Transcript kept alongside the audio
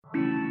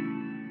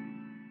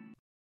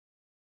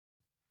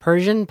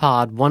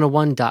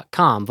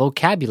PersianPod101.com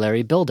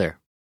Vocabulary Builder.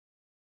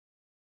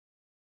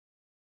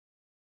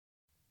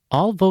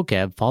 All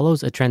vocab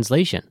follows a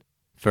translation.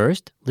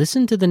 First,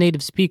 listen to the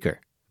native speaker.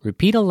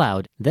 Repeat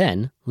aloud,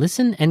 then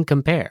listen and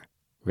compare.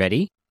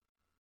 Ready?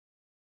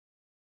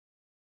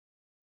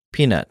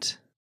 Peanut,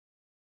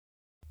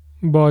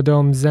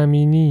 بادام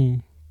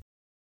زمینی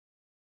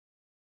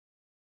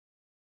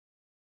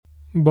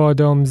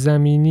بادام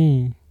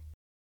زمینی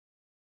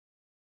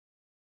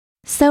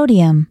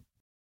Sodium.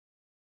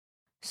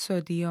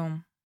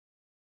 سدیم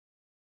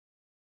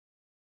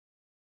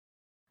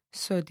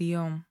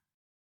سدیم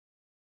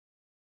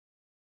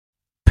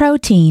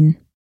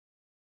Protein.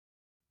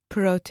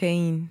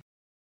 پروتئین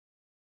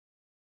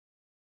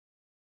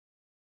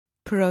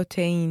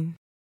پروتئین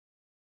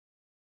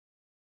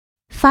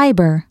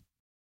Fiber.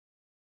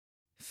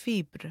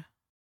 فیبر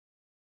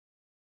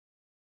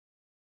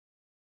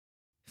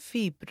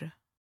فیبر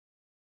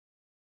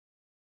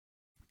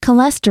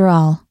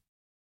Cholesterol.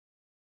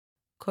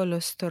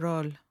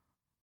 کلسترول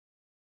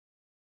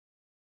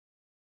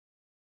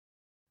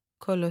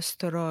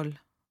کلسترول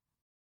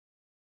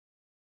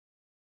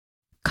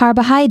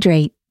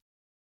Carbohydrate.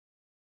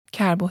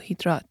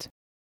 کربوهیدرات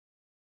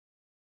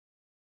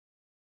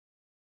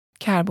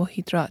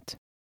کربوهیدرات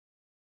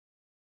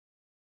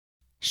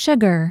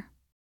Sugar.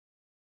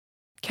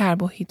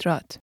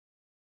 کربوهیدرات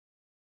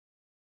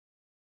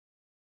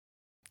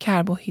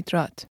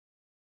کربوهیدرات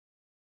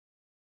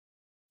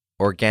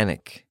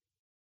organic,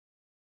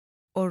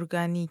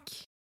 ارگانیک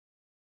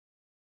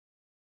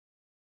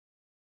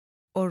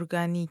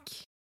ارگانیک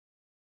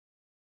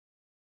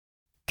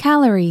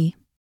Calorie.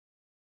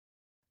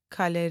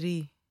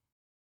 کالری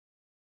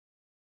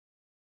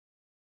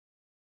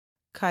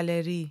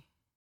کالری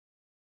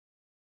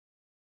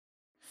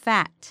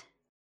Fat.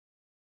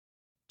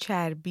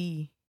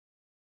 چربی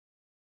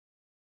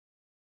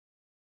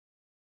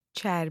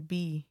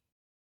چربی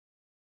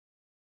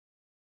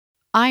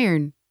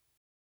Iron.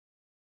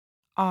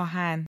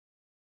 آهن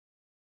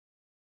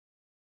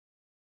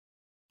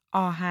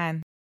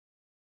آهن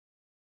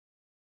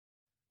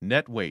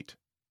Net weight.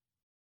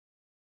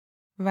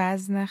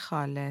 وزن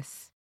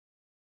خالص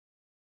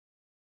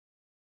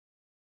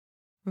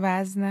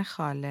وزن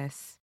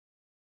خالص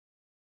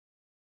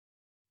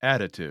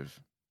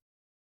Additive.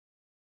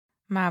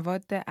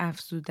 مواد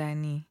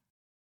افزودنی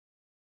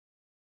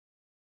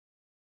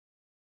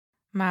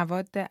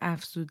مواد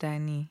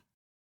افزودنی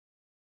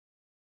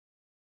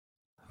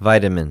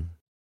vitamin,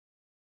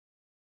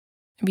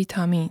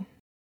 ویتامین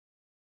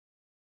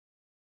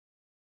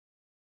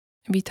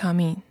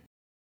ویتامین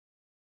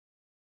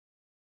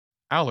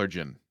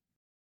Allergen.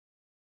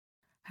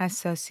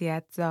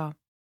 حساسیت زا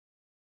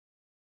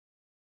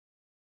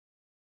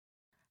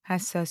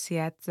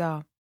حساسیت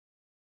زا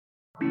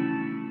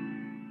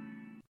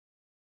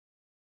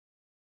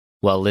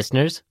Well,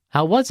 listeners,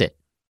 how was it?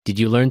 Did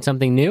you learn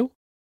something new?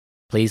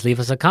 Please leave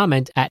us a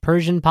comment at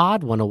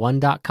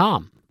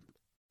PersianPod101.com.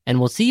 And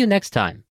we'll see you next time.